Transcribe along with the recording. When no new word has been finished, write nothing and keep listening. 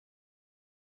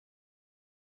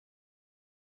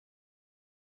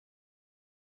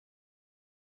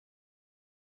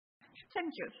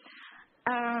Thank you.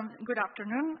 Good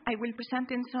afternoon. I will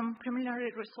present in some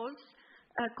preliminary results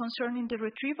concerning the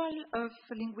retrieval of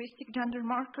linguistic gender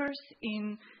markers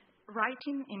in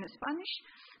writing in Spanish,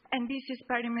 and this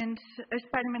experiment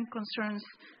concerns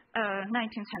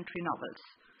 19th century novels.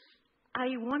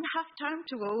 I won't have time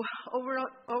to go over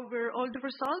all the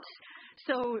results,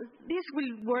 so this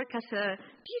will work as a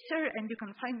teaser, and you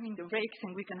can find me in the breaks,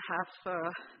 and we can have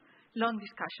long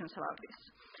discussions about this.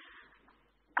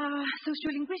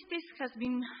 Sociolinguistics has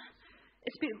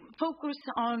focused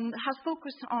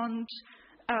on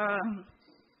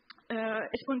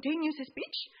spontaneous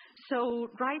speech. So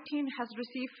writing has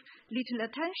received little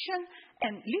attention,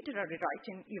 and literary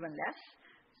writing even less.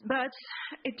 But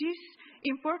it is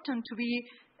important to be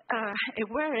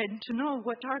aware and to know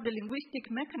what are the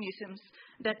linguistic mechanisms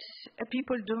that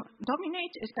people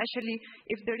dominate, especially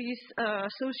if there is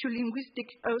sociolinguistic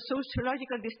or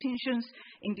sociological distinctions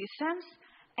in this sense.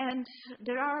 And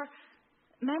there are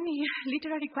many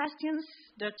literary questions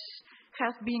that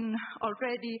have been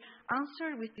already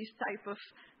answered with this type of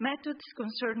methods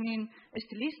concerning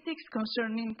stylistics,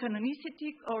 concerning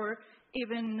canonicity, or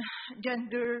even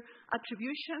gender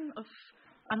attribution of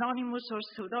anonymous or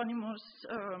pseudonymous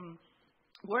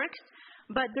works.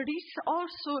 But there is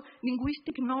also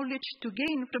linguistic knowledge to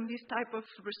gain from this type of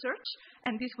research,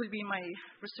 and this will be my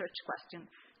research question.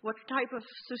 What type of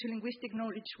sociolinguistic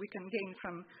knowledge we can gain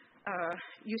from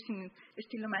using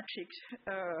stylometric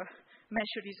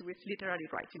measures with literary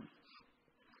writing.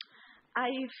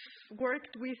 I've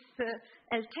worked with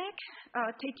LTEC,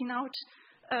 taking out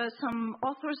some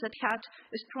authors that had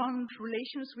strong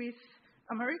relations with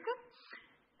America.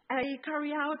 I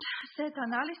carry out set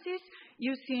analysis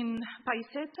using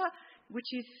PyZeta,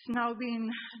 which is now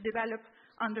being developed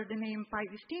under the name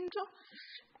PyDistinto,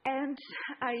 and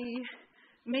I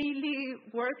mainly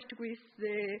worked with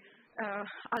the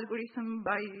algorithm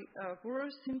by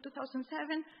Burroughs in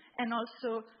 2007, and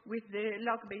also with the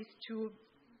log-based 2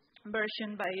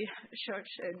 version by Church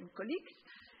and colleagues.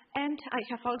 And I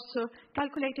have also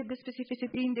calculated the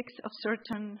specificity index of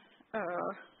certain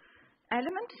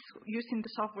elements using the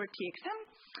software TXM.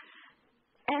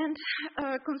 And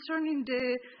concerning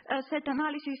the set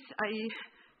analysis, I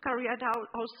carried out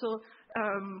also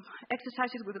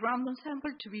exercises with random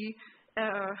sample to be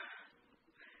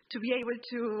able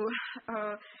to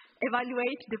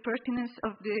evaluate the pertinence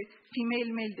of the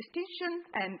female-male distinction,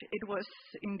 and it was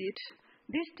indeed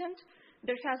distant.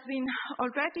 There has been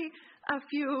already a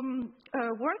few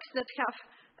works that have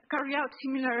carried out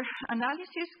similar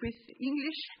analysis with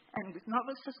English and with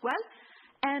novels as well,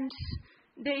 and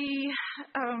they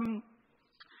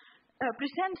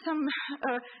present some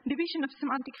division of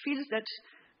semantic fields that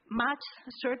match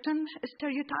certain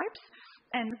stereotypes.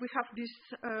 And we have this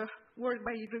work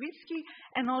by Revitsky,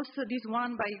 and also this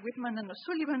one by Whitman and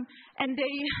O'Sullivan, and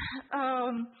they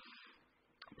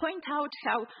point out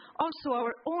how also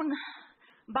our own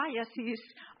biases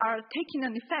are taking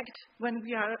an effect when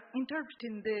we are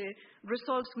interpreting the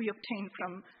results we obtain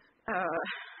from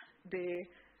the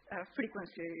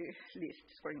frequency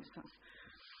lists, for instance.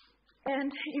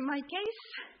 And in my case,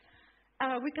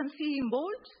 we can see in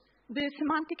bold the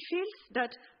semantic fields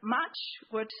that match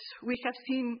what we have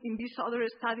seen in these other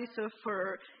studies of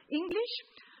English.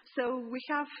 So we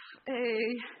have,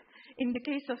 in the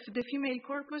case of the female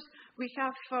corpus, we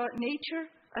have nature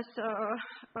as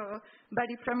a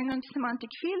very prominent semantic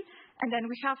field, and then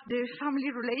we have the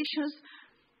family relations.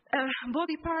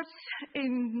 Body parts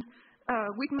in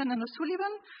Whitman and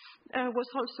O'Sullivan was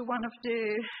also one of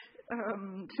the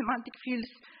semantic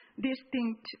fields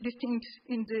distinct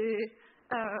in the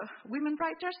women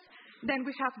writers. Then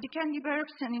we have Dickendi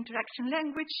verbs and interaction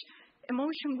language,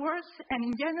 emotion words, and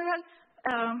in general,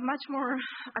 much more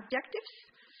adjectives.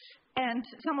 And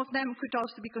some of them could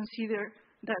also be considered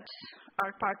that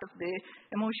are part of the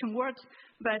emotion words.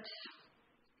 But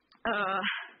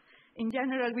in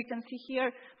general, we can see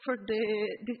here for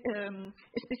the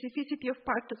specificity of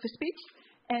part of the speech,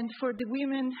 and for the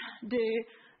women, the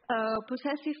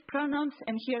possessive pronouns,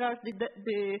 and here are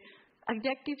the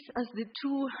adjectives as the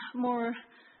two more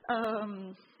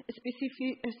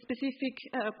specific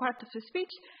part of the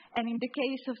speech. And in the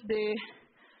case of the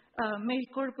male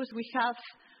corpus, we have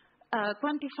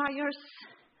quantifiers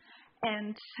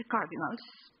and cardinals,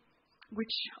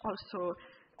 which also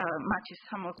matches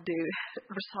some of the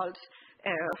results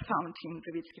found in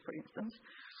Revitsky, for instance.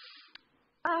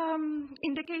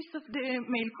 In the case of the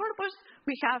male corpus,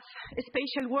 we have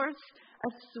spatial words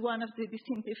as one of the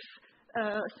distinctive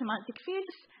semantic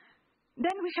fields.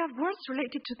 Then we have words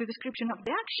related to the description of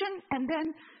the action, and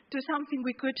then to something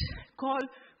we could call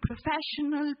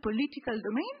professional political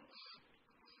domain.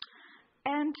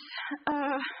 And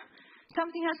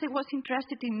something else I was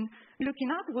interested in looking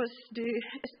at was the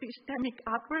epistemic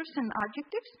adverbs and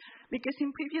adjectives, because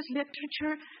in previous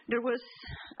literature there was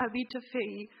a bit of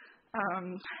a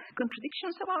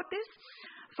contradictions about this.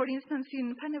 For instance,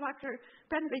 in Pennebaker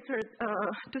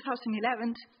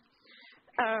 2011,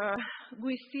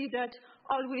 we see that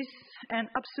always and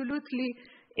absolutely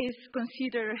is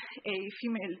considered a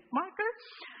female marker,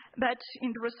 but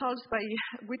in the results by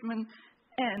Whitman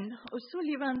and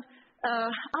O'Sullivan,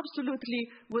 absolutely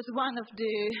was one of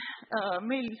the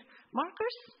male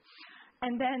markers,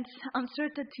 and then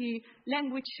uncertainty,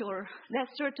 language, or less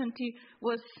certainty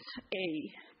was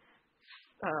a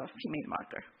female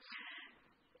marker.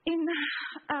 In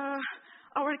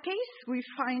our case, we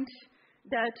find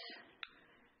that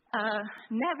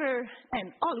never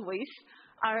and always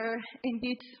are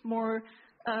indeed more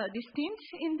distinct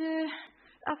in the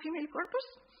female corpus.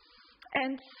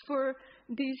 And for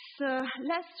this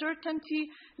less certainty,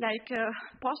 like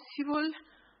possible,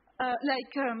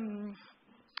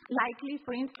 likely,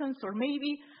 for instance, or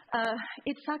maybe,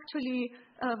 it's actually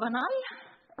banal.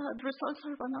 The results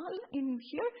are banal in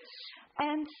here.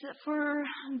 And for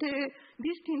the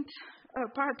distinct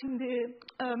part in the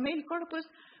male corpus,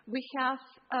 we have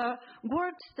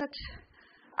words that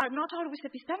are not always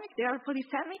epistemic, they are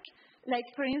polysemic, like,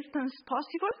 for instance,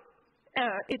 possible.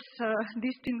 It's a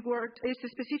distinct word, it's a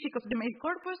specific of the male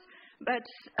corpus, but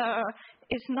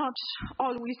it's not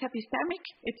always epistemic.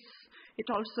 It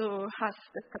also has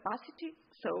the capacity.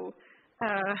 So,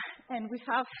 and we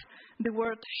have the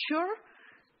word sure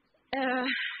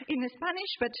in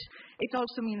Spanish, but it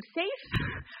also means safe.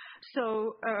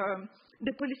 So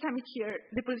the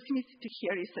polysemicity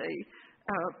here is a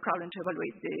problem to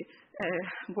evaluate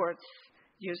the words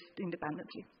used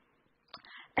independently.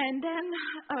 And then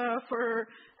I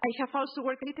have also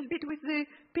worked a little bit with the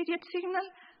period signal.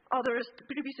 Other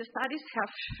previous studies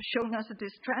have shown us the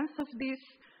strength of this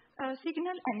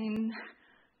signal, and in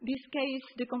this case,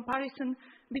 the comparison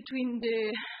between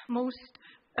the most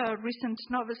recent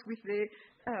novels with the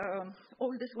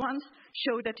oldest ones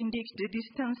show that indeed the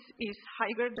distance is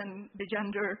higher than the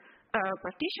gender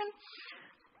partition.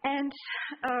 And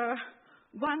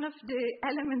one of the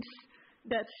elements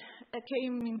that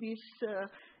came in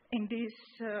this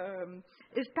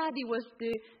study was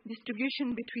the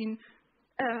distribution between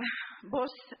vos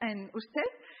and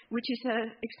usted, which is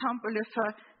an example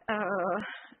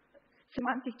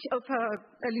of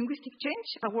a linguistic change,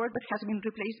 a word that has been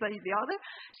replaced by the other.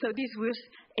 So this was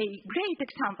a great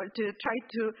example to try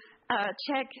to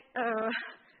check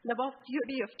Labov's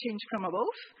theory of change from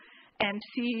above and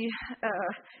see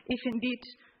if indeed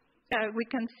we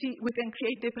can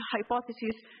create the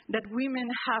hypothesis that women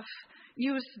have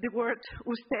used the word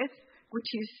usted,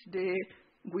 which is the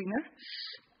winner,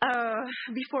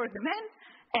 before the men.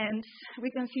 And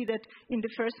we can see that in the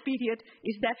first period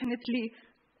is definitely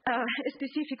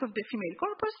specific of the female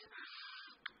corpus.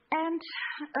 And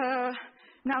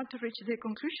now to reach the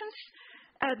conclusions.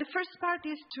 The first part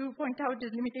is to point out the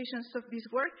limitations of this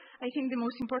work. I think the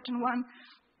most important one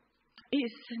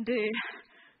is the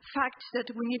fact that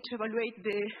we need to evaluate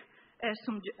the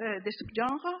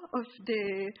subgenre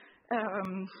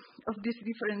of these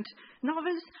different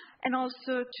novels, and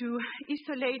also to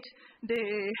isolate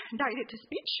the direct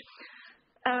speech.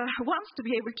 Wants to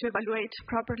be able to evaluate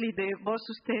properly the vos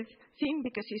usted thing,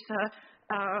 because it's a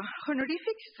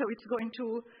honorific, so it's going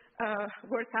to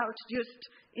work out just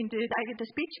in the direct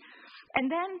speech. And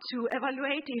then to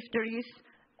evaluate if there is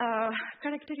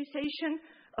characterization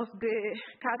of the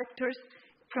characters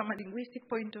from a linguistic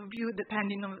point of view,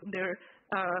 depending on their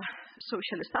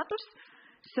social status.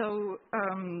 So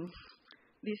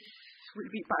this will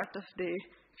be part of the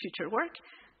future work.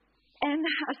 And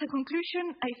as a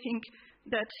conclusion, I think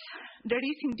that there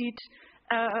is indeed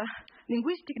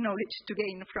linguistic knowledge to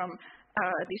gain from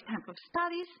this type of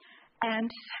studies. And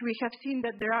we have seen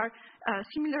that there are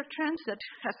similar trends that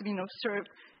have been observed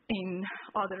in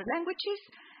other languages.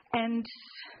 And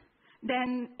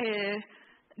then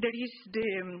there is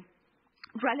the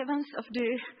relevance of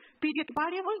the period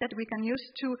variable that we can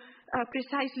use to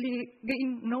precisely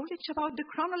gain knowledge about the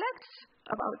chronolects,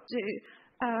 about the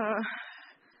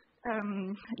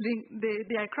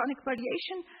diachronic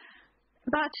variation.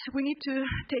 But we need to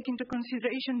take into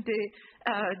consideration the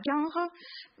genre,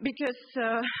 because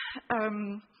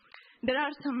there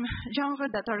are some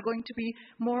genres that are going to be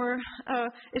more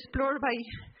explored by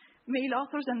male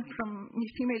authors than from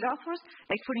female authors,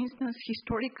 like, for instance,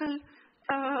 historical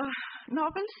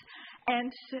novels,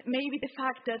 and maybe the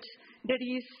fact that there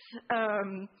is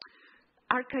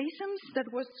archaisms. That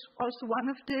was also one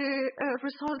of the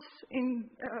results in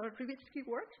Rivitsky's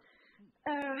work.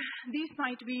 this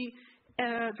might be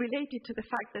related to the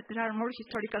fact that there are more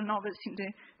historical novels in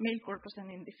the male corpus than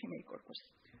in the female corpus.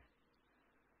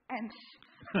 And